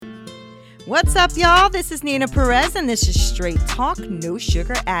What's up, y'all? This is Nina Perez, and this is Straight Talk, No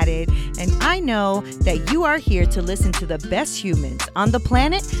Sugar Added. And I know that you are here to listen to the best humans on the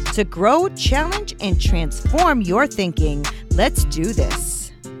planet to grow, challenge, and transform your thinking. Let's do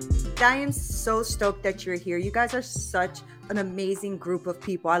this. I am so stoked that you're here. You guys are such an amazing group of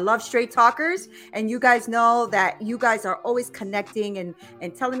people. I love straight talkers, and you guys know that you guys are always connecting and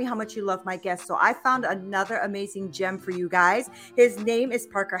telling me how much you love my guests. So I found another amazing gem for you guys. His name is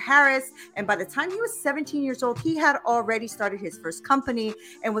Parker Harris, and by the time he was 17 years old, he had already started his first company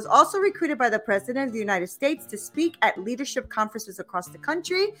and was also recruited by the President of the United States to speak at leadership conferences across the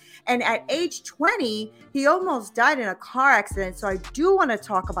country. And at age 20, he almost died in a car accident. So I do want to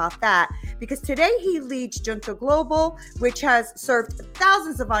talk about that because today he leads Junta Global, which has served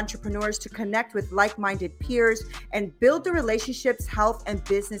thousands of entrepreneurs to connect with like-minded peers and build the relationships, health, and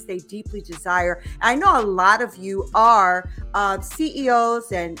business they deeply desire. I know a lot of you are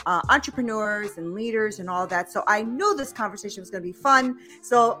CEOs and entrepreneurs and leaders and all that. So I know this conversation was going to be fun.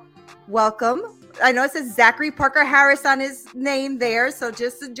 So welcome. I know it says Zachary Parker Harris on his name there. So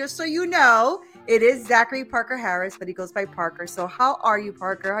just so you know, it is Zachary Parker Harris, but he goes by Parker. So how are you,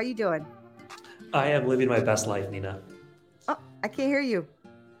 Parker? How are you doing? I am living my best life, Nina. Oh, I can't hear you.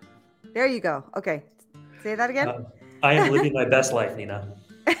 There you go. Okay. Say that again. I am living my best life, Nina.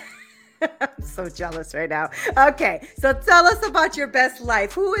 I'm so jealous right now. Okay. So tell us about your best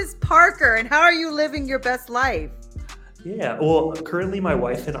life. Who is Parker and how are you living your best life? Yeah, well, currently my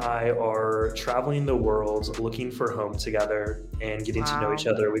wife and I are traveling the world looking for home together and getting to know each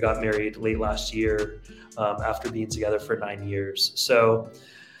other. We got married late last year after being together for 9 years. So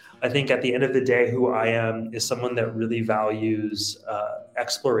I think at the end of the day, who I am is someone that really values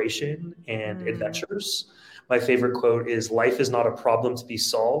exploration and adventures. My favorite quote is, "Life is not a problem to be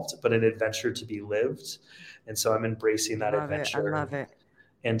solved, but an adventure to be lived." And so I'm embracing that adventure. I love it.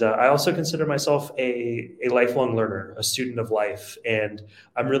 And I also consider myself a lifelong learner, a student of life. And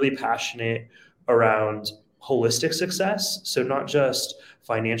I'm really passionate around holistic success. So not just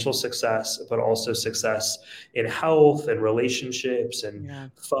financial success, but also success in health and relationships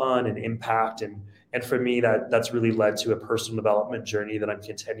and fun and impact. And for me, that's really led to a personal development journey that I'm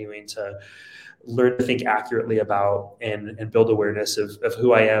continuing to learn to think accurately about and build awareness of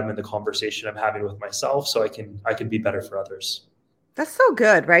who I am and the conversation I'm having with myself so I can be better for others. That's so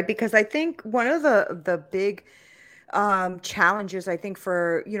good, right? Because I think one of the big challenges, I think,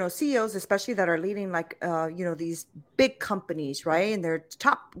 for, CEOs, especially that are leading these big companies, right? And their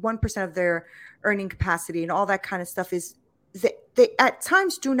top 1% of their earning capacity and all that kind of stuff is they at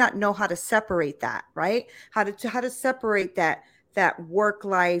times do not know how to separate that, right? How to separate that work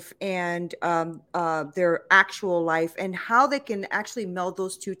life and their actual life and how they can actually meld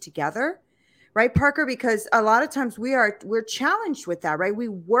those two together. Right, Parker? Because a lot of times we're challenged with that, right? We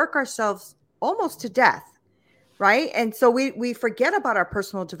work ourselves almost to death, right? And so we forget about our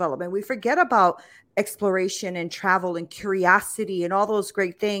personal development. We forget about exploration and travel and curiosity and all those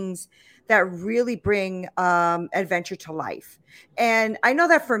great things that really bring adventure to life. And I know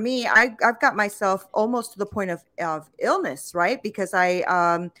that for me, I've got myself almost to the point of illness, right? Because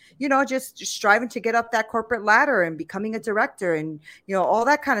I, just striving to get up that corporate ladder and becoming a director and, all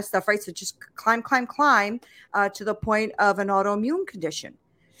that kind of stuff, right? So just climb to the point of an autoimmune condition.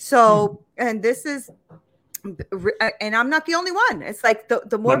 So, and this is, and I'm not the only one. It's like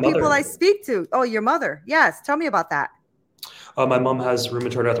the more people I speak to. Oh, your mother. Yes. Tell me about that. My mom has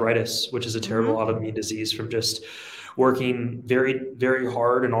rheumatoid arthritis, which is a terrible autoimmune disease from just working very, very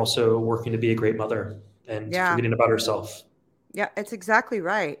hard and also working to be a great mother and forgetting about herself. Yeah, it's exactly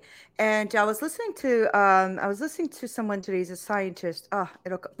right. And I was listening to someone today, he's a scientist,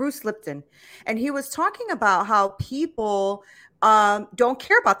 Bruce Lipton, and he was talking about how people don't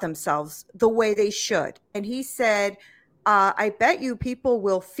care about themselves the way they should. And he said, I bet you people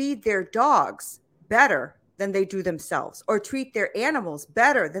will feed their dogs better than they do themselves, or treat their animals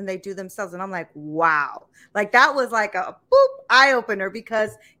better than they do themselves. And I'm like, wow, like that was like a eye opener,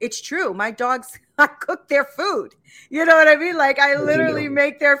 because it's true. My dogs, I cook their food. You know what I mean? Like I literally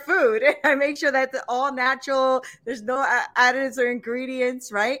make their food. I make sure that it's all natural. There's no additives or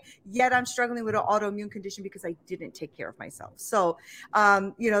ingredients, right? Yet I'm struggling with an autoimmune condition because I didn't take care of myself. So,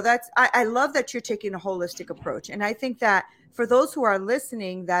 I love that you're taking a holistic approach. And I think that for those who are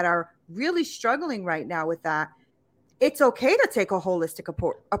listening that are really struggling right now with that, it's okay to take a holistic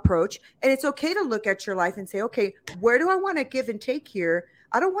approach, and it's okay to look at your life and say, okay, where do I want to give and take here?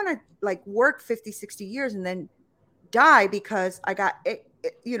 I don't want to work 50, 60 years and then die because I got,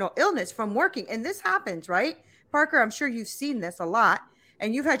 illness from working. And this happens, right? Parker, I'm sure you've seen this a lot,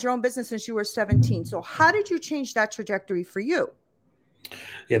 and you've had your own business since you were 17. So how did you change that trajectory for you?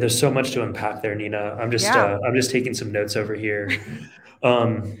 Yeah, there's so much to unpack there, Nina. Yeah. I'm just taking some notes over here.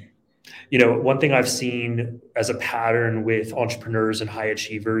 Um, one thing I've seen as a pattern with entrepreneurs and high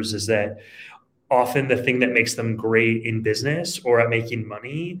achievers is that often the thing that makes them great in business or at making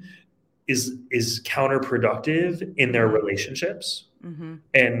money is counterproductive in their Mm-hmm. relationships. Mm-hmm.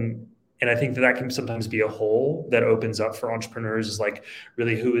 And I think that can sometimes be a hole that opens up for entrepreneurs, is like,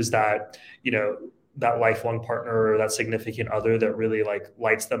 really, who is that, that lifelong partner or that significant other that really like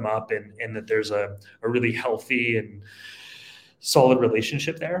lights them up, and that there's a really healthy and solid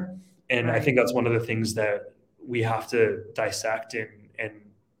relationship there. And I Right. think that's one of the things that we have to dissect and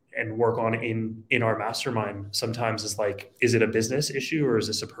and work on in our mastermind sometimes, is like, is it a business issue or is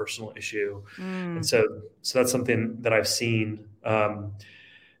this a personal issue? And Mm. so that's something that I've seen.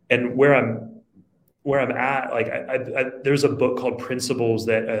 And where I'm at, like, there's a book called Principles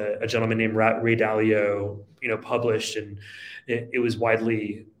that a gentleman named Ray Dalio, published, and it was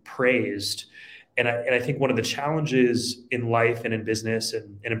widely praised. And I think one of the challenges in life and in business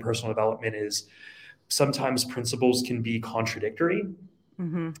and in personal development is sometimes principles can be contradictory.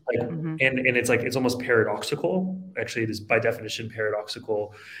 Mm-hmm. Like, Mm-hmm. and it's like, it's almost paradoxical. Actually, it is by definition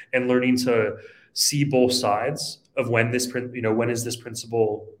paradoxical. And learning to see both sides of when when is this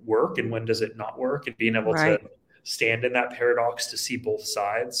principle work and when does it not work, and being able to Right. stand in that paradox to see both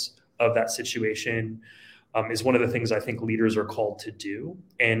sides of that situation, is one of the things I think leaders are called to do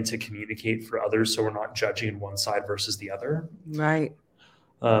and to communicate for others, so we're not judging one side versus the other. Right.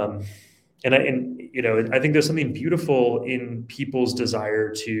 Um, and I think there's something beautiful in people's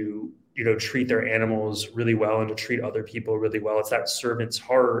desire to treat their animals really well and to treat other people really well. It's that servant's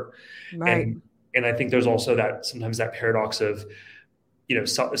heart. Right. And I think there's also that sometimes that paradox of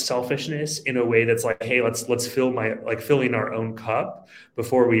selfishness in a way that's like, hey, let's filling our own cup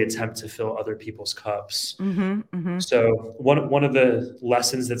before we attempt to fill other people's cups. Mm-hmm. Mm-hmm. So one of the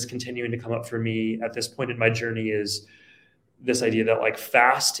lessons that's continuing to come up for me at this point in my journey is this idea that, like,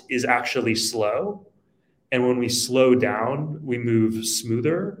 fast is actually slow. And when we slow down, we move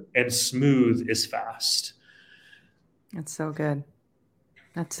smoother, and smooth is fast. That's so good.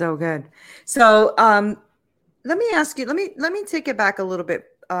 That's so good. So, let me ask you, let me take it back a little bit,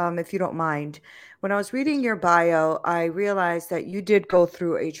 if you don't mind. When I was reading your bio, I realized that you did go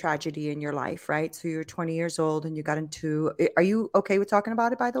through a tragedy in your life, right? So you were 20 years old and you got into, are you okay with talking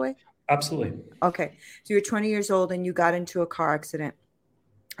about it, by the way? Absolutely. Okay. So you're 20 years old and you got into a car accident.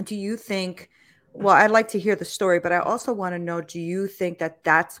 Do you think, well, I'd like to hear the story, but I also want to know, do you think that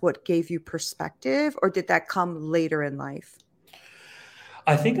that's what gave you perspective, or did that come later in life?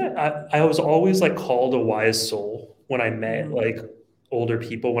 I think I was always like called a wise soul when I met Mm-hmm. like older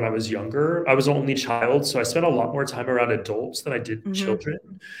people when I was younger. I was an only child, so I spent a lot more time around adults than I did Mm-hmm. children.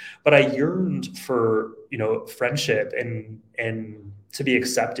 But I yearned for, friendship and to be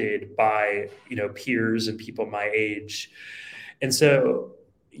accepted by, peers and people my age. And so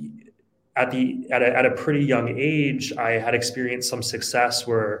at a pretty young age, I had experienced some success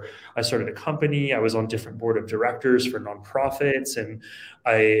where I started a company. I was on different board of directors for nonprofits, and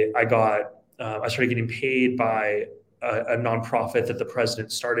I started getting paid by a nonprofit that the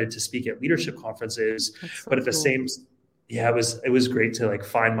president started to speak at leadership conferences. That's so But at the cool. same, yeah, it was great to like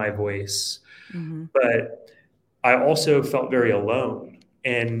find my voice. Mm-hmm. But I also felt very alone.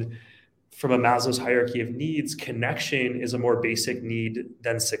 And from a Maslow's hierarchy of needs, connection is a more basic need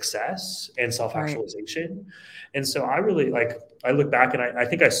than success and self Right. actualization. And so I look back and I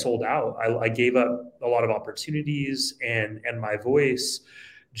think I sold out. I gave up a lot of opportunities and my voice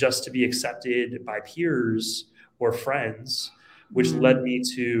just to be accepted by peers or friends, which led Mm. me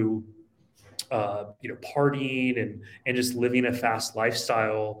to partying and just living a fast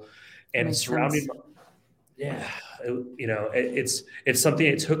lifestyle and Makes sense. surrounding. Yeah, it's something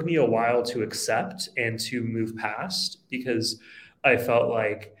it took me a while to accept and to move past, because I felt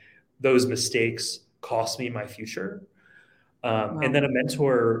like those mistakes cost me my future. And Wow. then a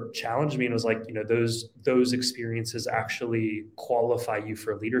mentor challenged me and was like, those experiences actually qualify you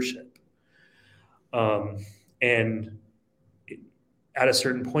for leadership. And at a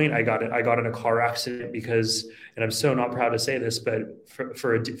certain point, I got in a car accident because, and I'm so not proud to say this, but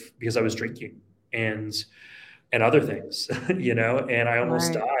because I was drinking and other things, and I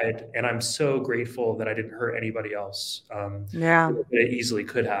almost Right. died. And I'm so grateful that I didn't hurt anybody else. Yeah. It easily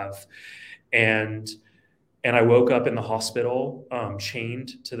could have. And I woke up in the hospital,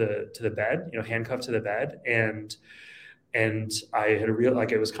 chained to the bed, handcuffed to the bed, and I had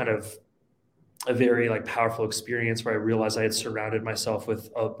like, it was kind of a very like powerful experience where I realized I had surrounded myself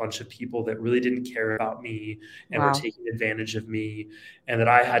with a bunch of people that really didn't care about me and were Wow. taking advantage of me, and that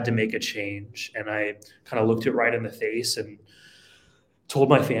I had to make a change. And I kind of looked it right in the face, and told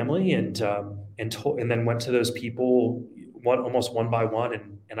my family and then went to those people almost one by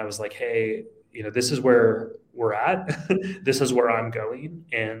one, and I was like, hey, this is where we're at. This is where I'm going,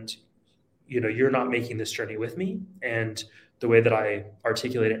 and you're not making this journey with me. And the way that I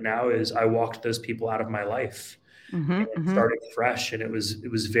articulate it now is I walked those people out of my life Mm-hmm, and mm-hmm. started fresh, and it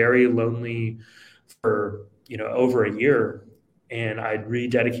was very lonely for over a year, and I'd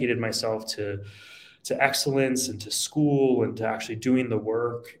rededicated myself to excellence and to school and to actually doing the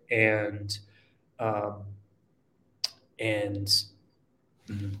work, um, and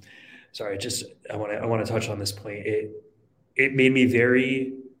mhm. Sorry, just I want to touch on this point. It made me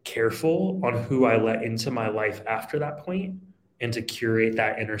very careful on who I let into my life after that point, and to curate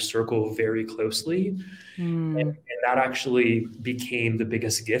that inner circle very closely. And that actually became the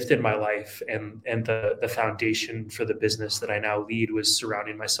biggest gift in my life, and the foundation for the business that I now lead was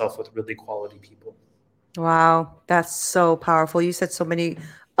surrounding myself with really quality people. Wow, that's so powerful. You said so many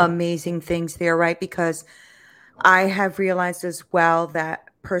amazing things there, right? Because I have realized as well that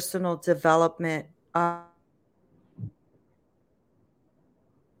personal development of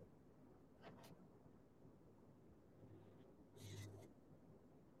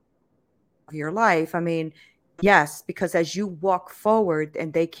your life. I mean, yes, because as you walk forward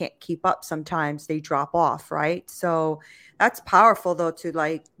and they can't keep up, sometimes they drop off, right? So that's powerful, though, to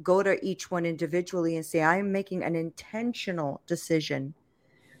like go to each one individually and say, I'm making an intentional decision,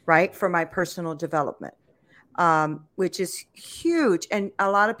 right, for my personal development, which is huge. And a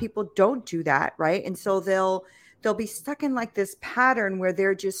lot of people don't do that, right? And so they'll be stuck in like this pattern where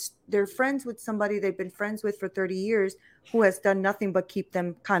they're friends with somebody they've been friends with for 30 years who has done nothing but keep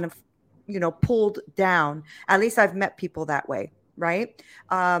them kind of, pulled down. At least I've met people that way. Right.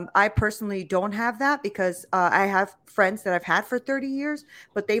 I personally don't have that because I have friends that I've had for 30 years,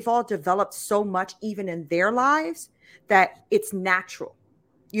 but they've all developed so much, even in their lives, that it's natural.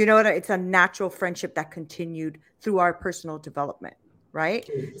 It's a natural friendship that continued through our personal development, right?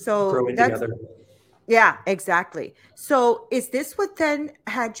 So Growing that's, together. yeah, exactly. So is this what then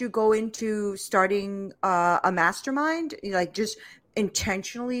had you go into starting a mastermind? Like just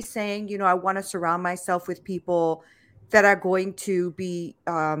intentionally saying, I want to surround myself with people that are going to be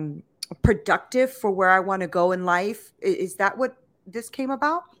productive for where I want to go in life. Is that what this came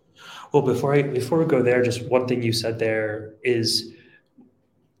about? Well, before we go there, just one thing you said there is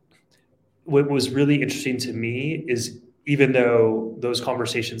what was really interesting to me is, even though those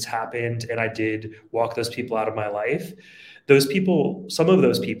conversations happened and I did walk those people out of my life, those people, some of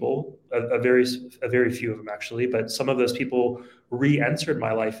those people, a very few of them actually, but some of those people re-entered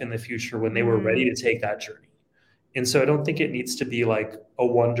my life in the future when they were ready Mm, to take that journey. And so I don't think it needs to be like a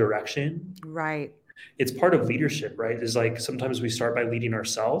one direction. right. It's part of leadership, right? Is like sometimes we start by leading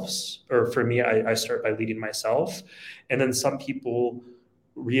ourselves, or for me, I start by leading myself, and then some people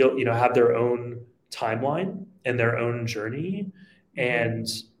have their own timeline and their own journey, Hmm. and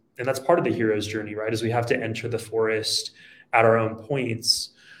that's part of the hero's journey, right? Is we have to enter the forest at our own points,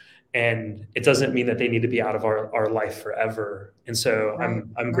 and it doesn't mean that they need to be out of our life forever. And so Right.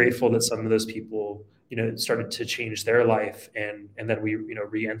 I'm Right. grateful that some of those people started to change their life, and then we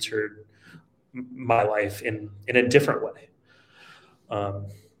re-entered my life in a different way. Um,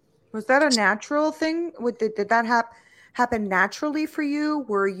 Was that a natural thing? Did that happen naturally for you?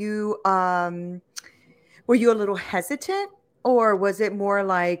 Were you a little hesitant, or was it more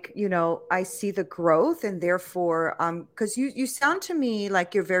like, I see the growth and therefore because you sound to me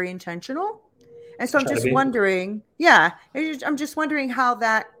like you're very intentional. And so I I'm try to just be. wondering, yeah, I'm just wondering how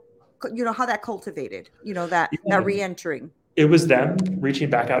that cultivated, that Yeah, re-entering. it was them reaching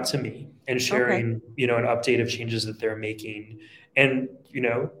back out to me and Okay. sharing, an update of changes that they're making. And,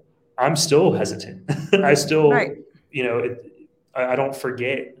 I'm still hesitant. I Right. still, I don't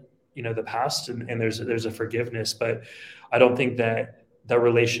forget, the past, and there's a forgiveness, but I don't think that the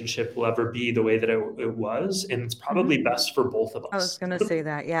relationship will ever be the way that it was. And it's Hmm. probably best for both of I was us, gonna say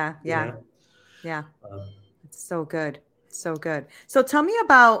that. Yeah. you Yeah. know? Yeah. Um, It's so good. So good. So tell me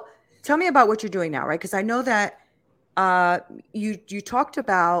about what you're doing now, right? Because I know that uh you talked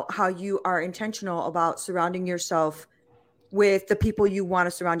about how you are intentional about surrounding yourself with the people you want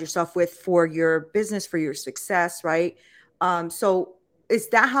to surround yourself with for your business, for your success, right? So is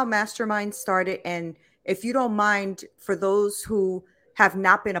that how mastermind started? And if you don't mind, for those who have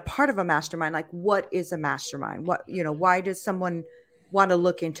not been a part of a mastermind, like what is a mastermind? Why does someone want to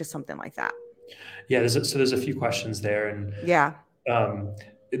look into something like that? yeah, there's a few questions there, and Yeah.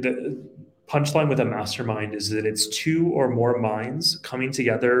 the punchline with a mastermind is that it's two or more minds coming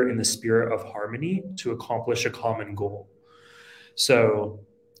together in the spirit of harmony to accomplish a common goal. So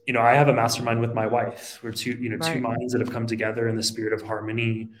I have a mastermind with my wife. We're two Right. minds that have come together in the spirit of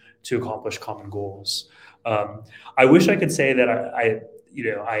harmony to accomplish common goals. I wish I could say that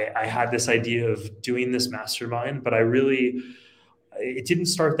I had this idea of doing this mastermind, but it didn't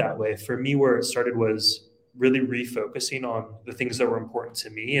start that way. For me, where it started was really refocusing on the things that were important to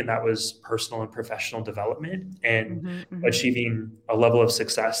me, and that was personal and professional development and Mm-hmm, mm-hmm. achieving a level of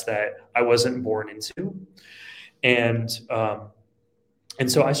success that I wasn't born into. And and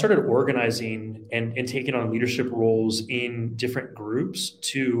so I started organizing and taking on leadership roles in different groups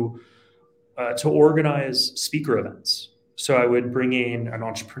to organize speaker events. So I would bring in an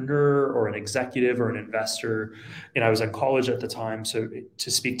entrepreneur or an executive or an investor, and I was in college at the time, so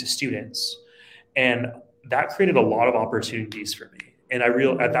to speak to students, and that created a lot of opportunities for me. And at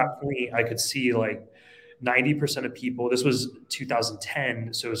Mm-hmm. that point I could see like 90% of people. This was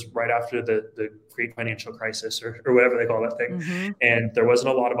 2010, so it was right after the great financial crisis or whatever they call that thing, Mm-hmm. and there wasn't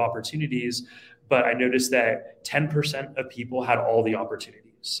a lot of opportunities. But I noticed that 10% of people had all the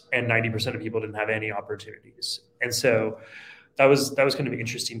opportunities and 90% of people didn't have any opportunities. And so that was kind of an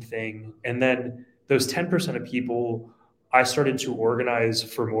interesting thing. And then those 10% of people, I started to organize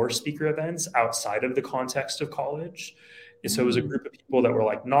for more speaker events outside of the context of college. And so it was a Mm. group of people that were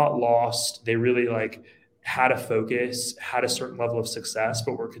like not lost. They really like had a focus, had a certain level of success,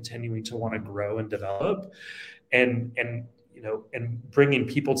 but were continuing to want to grow and develop. And bringing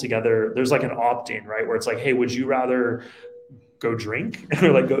people together. There's like an opt-in, right, where it's like, hey, would you rather go drink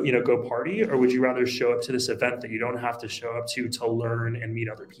or like go party, or would you rather show up to this event that you don't have to show up to learn and meet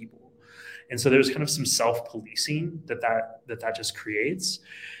other people? And so there's kind of some self-policing that just creates.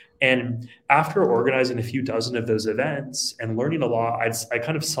 And after organizing a few dozen of those events and learning a lot, I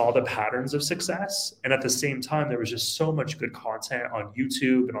kind of saw the patterns of success. And at the same time, there was just so much good content on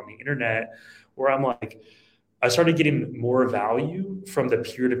YouTube and on the internet where I'm like, I started getting more value from the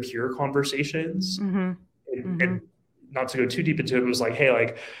peer-to-peer conversations. Mm-hmm. Mm-hmm. And not to go too deep into it, it was like, hey,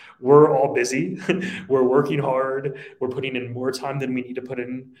 like we're all busy. We're working hard. We're putting in more time than we need to put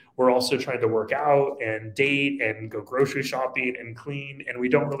in. We're also trying to work out and date and go grocery shopping and clean. And we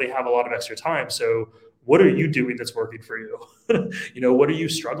don't really have a lot of extra time. So what are you doing that's working for you? What are you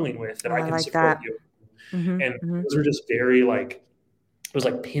struggling with that Oh, I I can like support that. you? Mm-hmm. And Mm-hmm. those are just very like, it was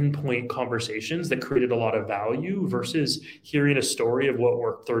like pinpoint conversations that created a lot of value versus hearing a story of what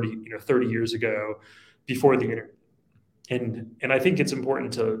worked 30 years ago before the internet. And I think it's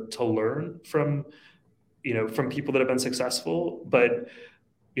important to learn from people that have been successful. But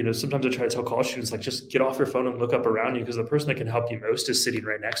sometimes I try to tell college students, like, just get off your phone and look up around you, because the person that can help you most is sitting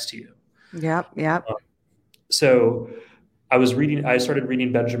right next to you. Yep. Yep. Um, so I started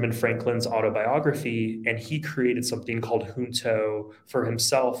reading Benjamin Franklin's autobiography, and he created something called Junto for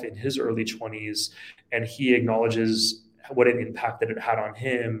himself in his early 20s. And he acknowledges what an impact that it had on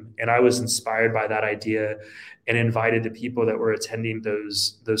him. And I was inspired by that idea and invited the people that were attending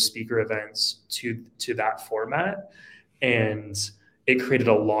those speaker events to that format. And it created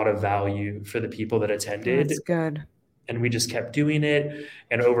a lot of value for the people that That's attended. good. And we just kept doing it.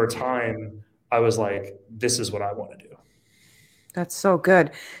 And over time, I was like, this is what I want to do. That's so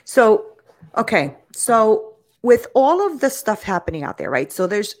good. So, okay. So, with all of the stuff happening out there, right? So,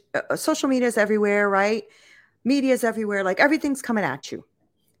 there's social media is everywhere, right? Media is everywhere. Like everything's coming at you.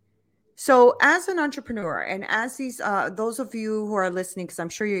 So, as an entrepreneur, and as those of you who are listening, because I'm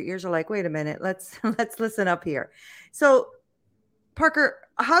sure your ears are like, wait a minute, let's let's listen up here. So, Parker,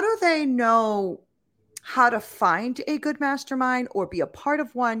 how do they know how to find a good mastermind or be a part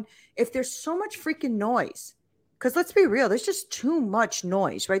of one if there's so much freaking noise? Because let's be real, there's just too much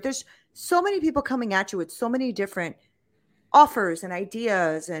noise, right? There's so many people coming at you with so many different offers and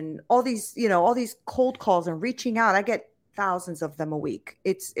ideas and all these cold calls and reaching out. I get thousands of them a week.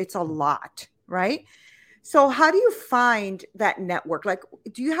 It's a lot, right? So how do you find that network? Like,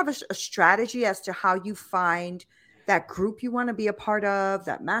 do you have a strategy as to how you find that group you want to be a part of,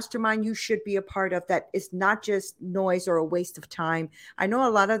 that mastermind you should be a part of, that is not just noise or a waste of time? I know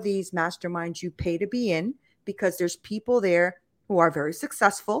a lot of these masterminds you pay to be in because there's people there who are very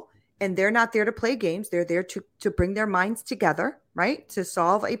successful, and they're not there to play games. They're there to bring their minds together, right? To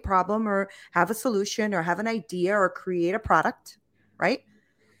solve a problem or have a solution or have an idea or create a product, right?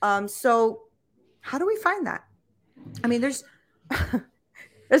 So how do we find that? I mean, there's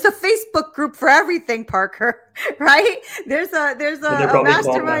there's a Facebook group for everything, Parker, right? There's And they're a probably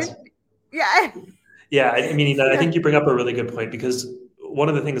called mastermind. mass. Yeah. Yeah, I mean, I Yeah. think you bring up a really good point, because one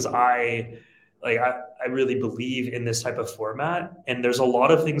of the things I really believe in this type of format, and there's a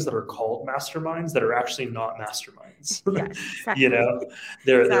lot of things that are called masterminds that are actually not masterminds. Yes, you exactly. know,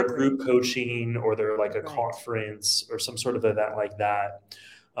 they're Exactly. group coaching, or they're like a Right. conference or some sort of event like that.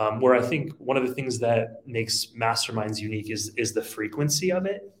 Where I think one of the things that makes masterminds unique is the frequency of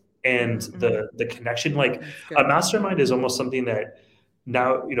it and the connection. Like That's a good. mastermind is almost something that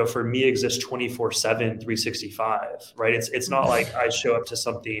now, for me exists 24/7, 365, right? It's not like I show up to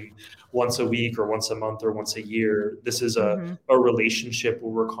something once a week or once a month or once a year. This is Mm-hmm. a relationship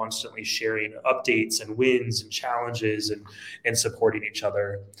where we're constantly sharing updates and wins and challenges and supporting each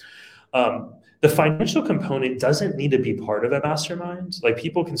other. The financial component doesn't need to be part of a mastermind. Like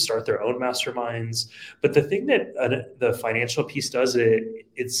people can start their own masterminds, but the thing that the financial piece does,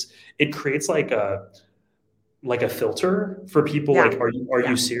 it creates like a filter for people. Yeah. Like, are you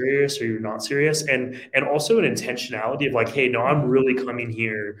Yeah. serious or you're not serious? And also an intentionality of like, hey, no, I'm Mm-hmm. really coming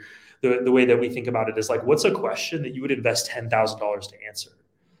here. The way that we think about it is like, what's a question that you would invest $10,000 to answer?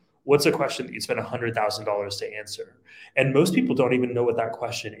 What's a question that you spend $100,000 to answer? And most people don't even know what that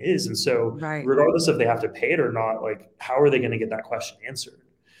question is. And so Right. regardless if they have to pay it or not, like how are they going to get that question answered?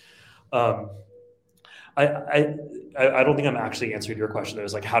 Um, I, I I don't think I'm actually answering your question.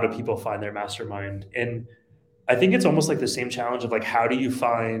 There's like, how do people find their mastermind? And I think it's almost like the same challenge of like, how do you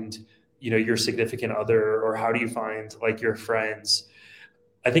find, your significant other, or how do you find like your friends?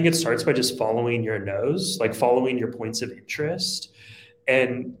 I think it starts by just following your nose, like following your points of interest.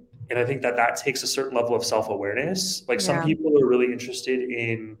 And and I think that that takes a certain level of self-awareness. Like some Yeah. people are really interested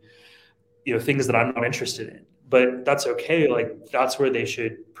in, things that I'm not interested in, but that's okay. Like that's where they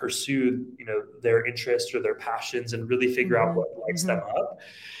should pursue, their interests or their passions and really figure out Mm-hmm. what lights Mm-hmm. them up.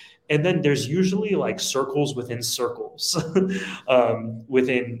 And then there's usually like circles within circles, That's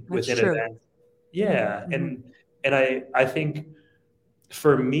within true. events. Yeah. Mm-hmm. And I think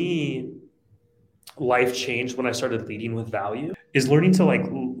for me, life changed when I started leading with value, is learning to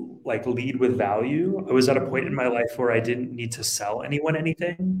like lead with value. I was at a point Mm-hmm. in my life where I didn't need to sell anyone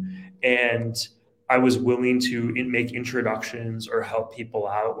anything, and I was willing to make introductions or help people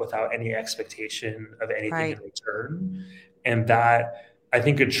out without any expectation of anything in Right. return. And that I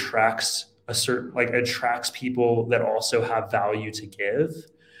think attracts people that also have value to give.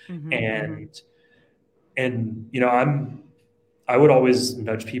 Mm-hmm. Mm-hmm. And I would always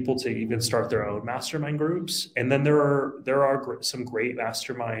nudge people to even start their own mastermind groups. And then there are some great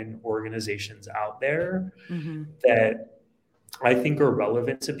mastermind organizations out there Mm-hmm. that I think are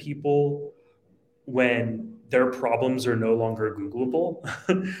relevant to people when their problems are no longer Googleable.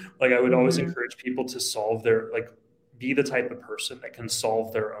 Like I would always Mm-hmm. encourage people to be the type of person that can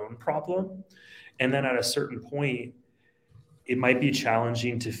solve their own problem. And then at a certain point, it might be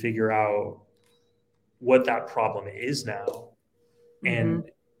challenging to figure out what that problem is now. Mm-hmm.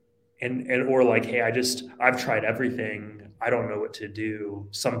 And or like, hey, I've tried everything, I don't know what to do,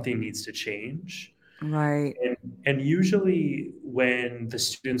 something needs to change. Right. And usually when the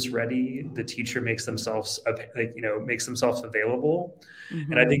student's ready, the teacher makes themselves available.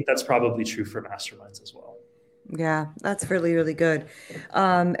 And I Mm-hmm. think that's probably true for masterminds as well. Yeah, that's really, really good.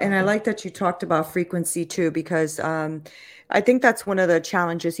 And I like that you talked about frequency too, because I think that's one of the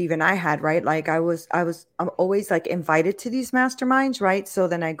challenges even I had, right? Like I'm always like invited to these masterminds, right? So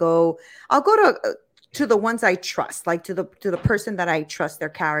then I'll go to the ones I trust, like to the person that I trust their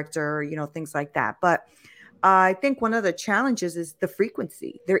character, things like that. But I think one of the challenges is the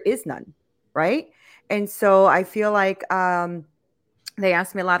frequency. There is none, right? And so I feel like they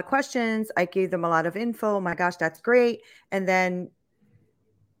asked me a lot of questions. I gave them a lot of info. Oh my gosh, that's great. And then,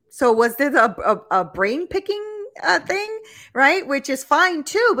 so was this a brain picking thing, right? Which is fine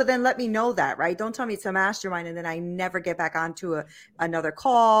too, but then let me know that, right? Don't tell me it's a mastermind and then I never get back onto another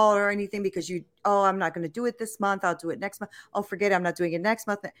call or anything because I'm not going to do it this month. I'll do it next month. Oh, forget it. I'm not doing it next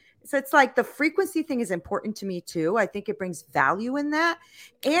month. So it's like the frequency thing is important to me too. I think it brings value in that.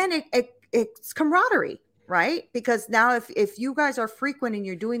 And it's camaraderie, right? Because now if you guys are frequent and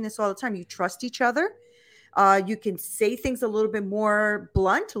you're doing this all the time, you trust each other. You can say things a little bit more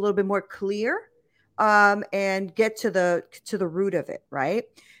blunt, a little bit more clear, and get to the root of it, right?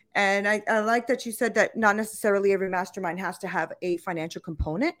 And I like that you said that not necessarily every mastermind has to have a financial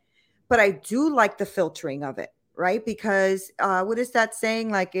component, but I do like the filtering of it, right? Because what is that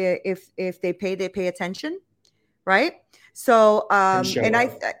saying? Like if they pay attention, right? So And show and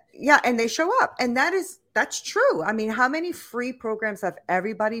up. yeah, and they show up, and that's true. I mean, how many free programs have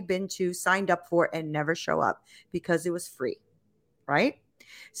everybody been to, signed up for, and never show up because it was free, right?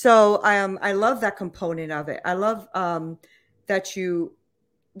 So I love that component of it. I love that you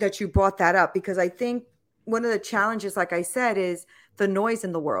brought that up, because I think one of the challenges, like I said, is the noise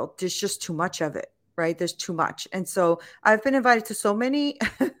in the world. There's just too much of it, right? There's too much. And so I've been invited to so many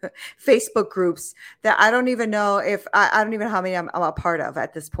Facebook groups that I don't even know if I don't even know how many I'm a part of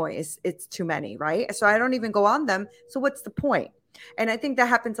at this point. It's too many, right? So I don't even go on them. So what's the point? And I think that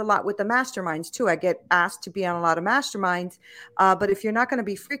happens a lot with the masterminds too. I get asked to be on a lot of masterminds, but if you're not going to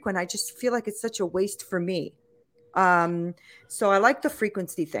be frequent, I just feel like it's such a waste for me. So I like the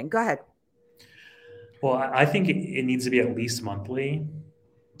frequency thing. Go ahead. Well, I think it needs to be at least monthly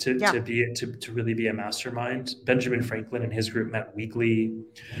Yeah. to really be a mastermind. Benjamin Franklin and his group met weekly.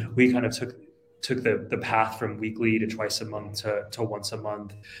 We kind of took the path from weekly to twice a month to once a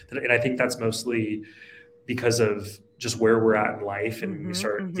month. And I think that's mostly because of just where we're at in life. And when we Mm-hmm,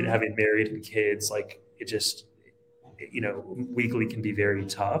 start, mm-hmm. having married and kids, like it just, weekly can be very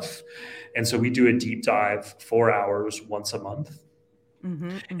tough. And so we do a deep dive 4 hours once a month.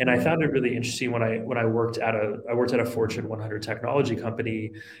 Mm-hmm, And I mm-hmm. found it really interesting when I worked at a Fortune 100 technology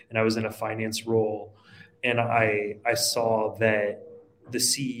company, and I was in a finance role, and I saw that the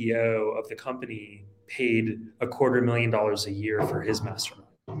CEO of the company paid $250,000 a year for his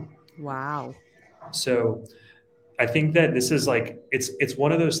mastermind. Wow. So I think that this is like it's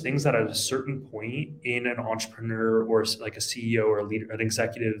one of those things that at a certain point in an entrepreneur or like a CEO or a leader, an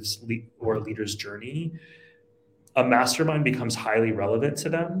executive's or a leader's journey, a mastermind becomes highly relevant to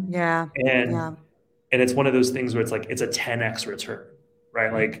them, Yeah. and Yeah. it's one of those things where it's like it's a 10x return,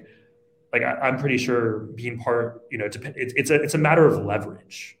 right? Like I'm pretty sure being part, it's a matter of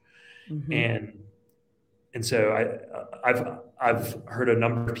leverage, Mm-hmm. and so I've heard a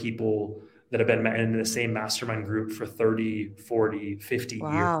number of people that have been in the same mastermind group for 30, 40, 50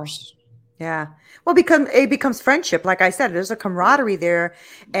 Wow. years. Yeah. Well, it becomes friendship. Like I said, there's a camaraderie there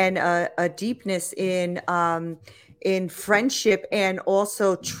and a deepness in friendship and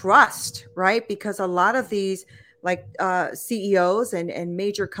also trust, right? Because a lot of these like CEOs and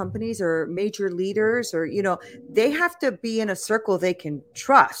major companies or major leaders or they have to be in a circle they can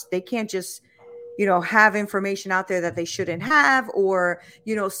trust. They can't just have information out there that they shouldn't have, or,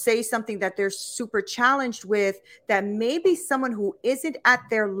 say something that they're super challenged with that maybe someone who isn't at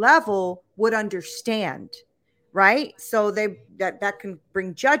their level would understand. Right. So that can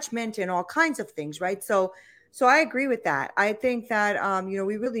bring judgment and all kinds of things. Right. So I agree with that. I think that,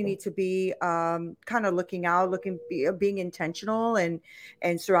 we really need to be kind of looking out, being intentional and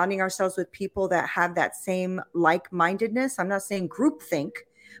surrounding ourselves with people that have that same like-mindedness. I'm not saying groupthink,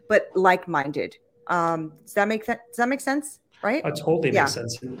 but like-minded. Does that make sense? Right? It totally makes Yeah.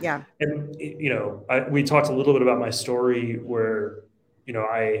 sense. And, Yeah. we talked a little bit about my story where,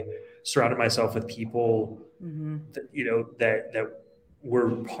 I surrounded myself with people Mm-hmm. that, that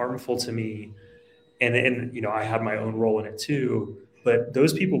were harmful to me. And, I had my own role in it too. But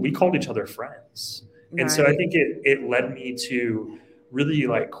those people, we called each other friends. And so I Right. think it led me to really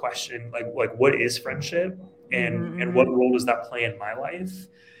like question, like what is friendship, Mm-hmm. and what Mm-hmm. role does that play in my life?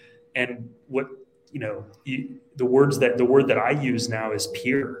 And what, the word that I use now is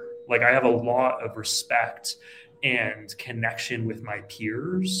peer. Like I have a lot of respect and connection with my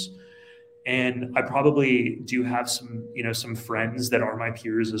peers, and I probably do have some friends that are my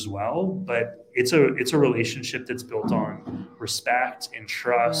peers as well, but it's a relationship that's built on respect and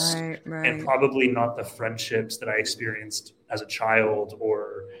trust, Right. and Right. probably not the friendships that I experienced as a child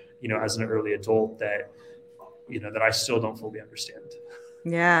or as an early adult that I still don't fully understand.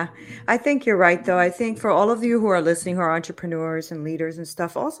 Yeah, I think you're right, though. I think for all of you who are listening, who are entrepreneurs and leaders and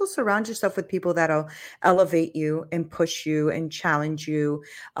stuff, also surround yourself with people that'll elevate you and push you and challenge you.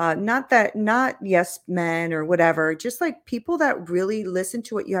 Not yes men or whatever, just like people that really listen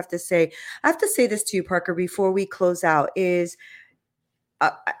to what you have to say. I have to say this to you, Parker, before we close out is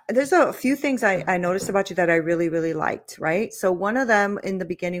there's a few things I noticed about you that I really, really liked, right? So one of them in the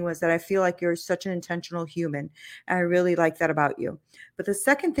beginning was that I feel like you're such an intentional human. And I really like that about you. But the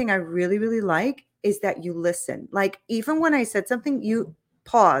second thing I really, really like is that you listen. Like even when I said something, you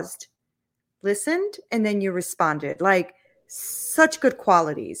paused, listened, and then you responded. Like such good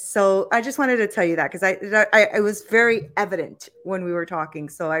qualities. So I just wanted to tell you that because it was very evident when we were talking.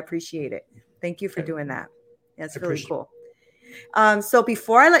 So I appreciate it. Thank you for I, doing that. I That's really appreciate. cool. So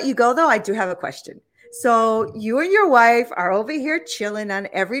before I let you go, though, I do have a question. So you and your wife are over here chilling on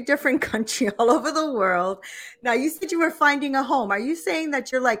every different country all over the world. Now you said you were finding a home. Are you saying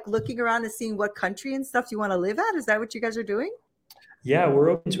that you're like looking around and seeing what country and stuff you want to live at? Is that what you guys are doing? Yeah, we're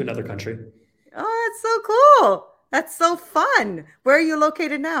open to another country. Oh, that's so cool. That's so fun. Where are you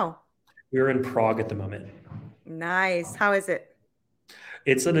located now? We're in Prague at the moment. Nice. How is it?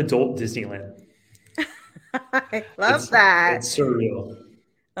 It's an adult Disneyland. I love It's that. it's surreal.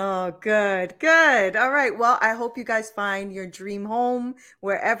 Oh, good, good. All right. Well, I hope you guys find your dream home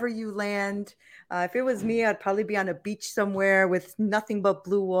wherever you land. If it was me, I'd probably be on a beach somewhere with nothing but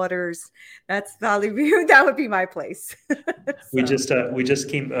blue waters. That's probably that would be my place. We So, just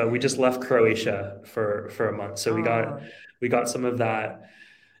we just left Croatia for a month, so we got oh, we got some of that.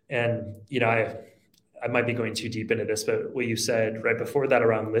 And, I might be going too deep into this, but what you said right before that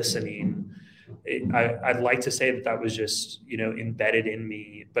around listening, I'd like to say that was just, embedded in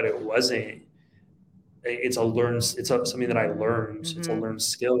me, but it wasn't. Something that I learned. It's a learned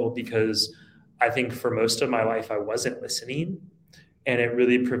skill, because I think for most of my life, I wasn't listening, and it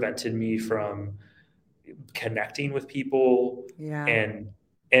really prevented me from connecting with people. Yeah.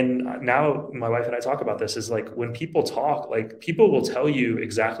 And now my wife and I talk about this, is like, when people talk, like, people will tell you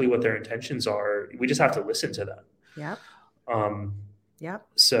exactly what their intentions are. We just have to listen to them. Yep.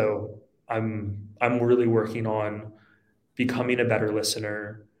 So I'm really working on becoming a better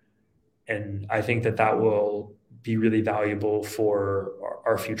listener. And I think that will be really valuable for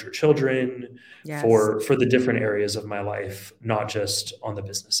our future children, yes. for the different areas of my life, not just on the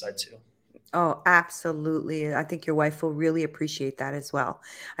business side too. Oh, absolutely. I think your wife will really appreciate that as well.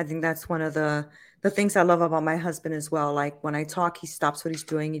 I think that's one of the things I love about my husband as well. Like, when I talk, he stops what he's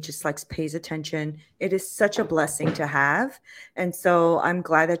doing. He just pays attention. It is such a blessing to have. And so I'm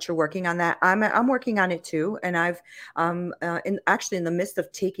glad that you're working on that. I'm working on it too. And I've actually in the midst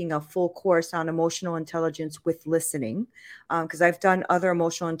of taking a full course on emotional intelligence with listening, because I've done other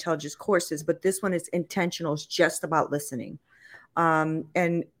emotional intelligence courses, but this one is intentional. It's just about listening.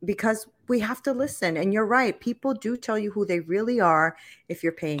 And because we have to listen, and you're right, people do tell you who they really are if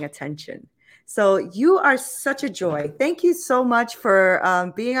you're paying attention. So you are such a joy. Thank you so much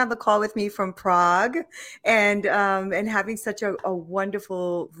for being on the call with me from Prague, and having such a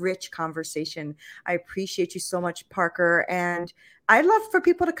wonderful, rich conversation. I appreciate you so much, Parker. And I'd love for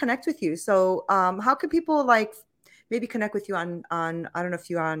people to connect with you. So how can people maybe connect with you on, I don't know if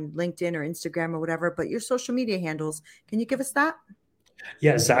you're on LinkedIn or Instagram or whatever, but your social media handles, can you give us that?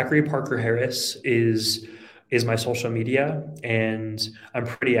 Yeah, Zachary Parker Harris is my social media, and I'm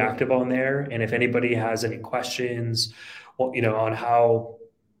pretty active on there. And if anybody has any questions, on how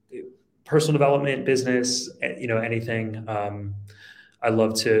personal development, business, anything, I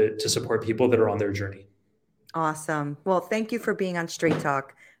love to support people that are on their journey. Awesome. Well, thank you for being on Straight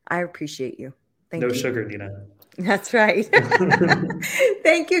Talk. I appreciate you. Thank you. No sugar, Nina. That's right.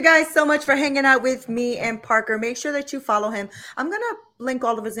 Thank you guys so much for hanging out with me and Parker. Make sure that you follow him. I'm going to link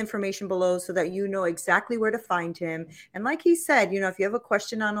all of his information below so that you know exactly where to find him. And like he said, if you have a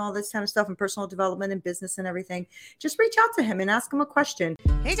question on all this kind of stuff and personal development and business and everything, just reach out to him and ask him a question.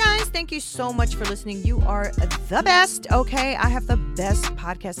 Hey guys, thank you so much for listening. You are the best. Okay. I have the best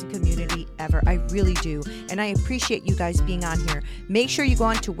podcasting community ever. I really do. And I appreciate you guys being on here. Make sure you go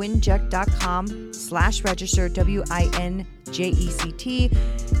on to winject.com/register,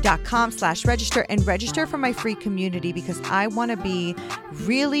 winject.com/register, and register for my free community, because I want to be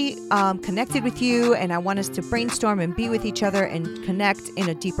really connected with you, and I want us to brainstorm and be with each other and connect in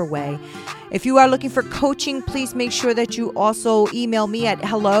a deeper way. If you are looking for coaching, please make sure that you also email me at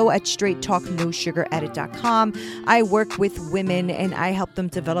hello@straighttalknosugaradded.com. I work with women, and I help them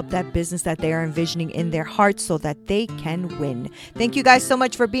develop that business that they are envisioning in their hearts so that they can win. Thank you guys so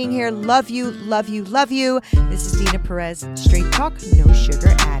much for being here. Love you, love you, love you. This is Nina Perez, Straight Talk, No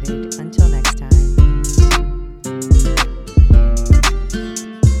Sugar Added. Until next time.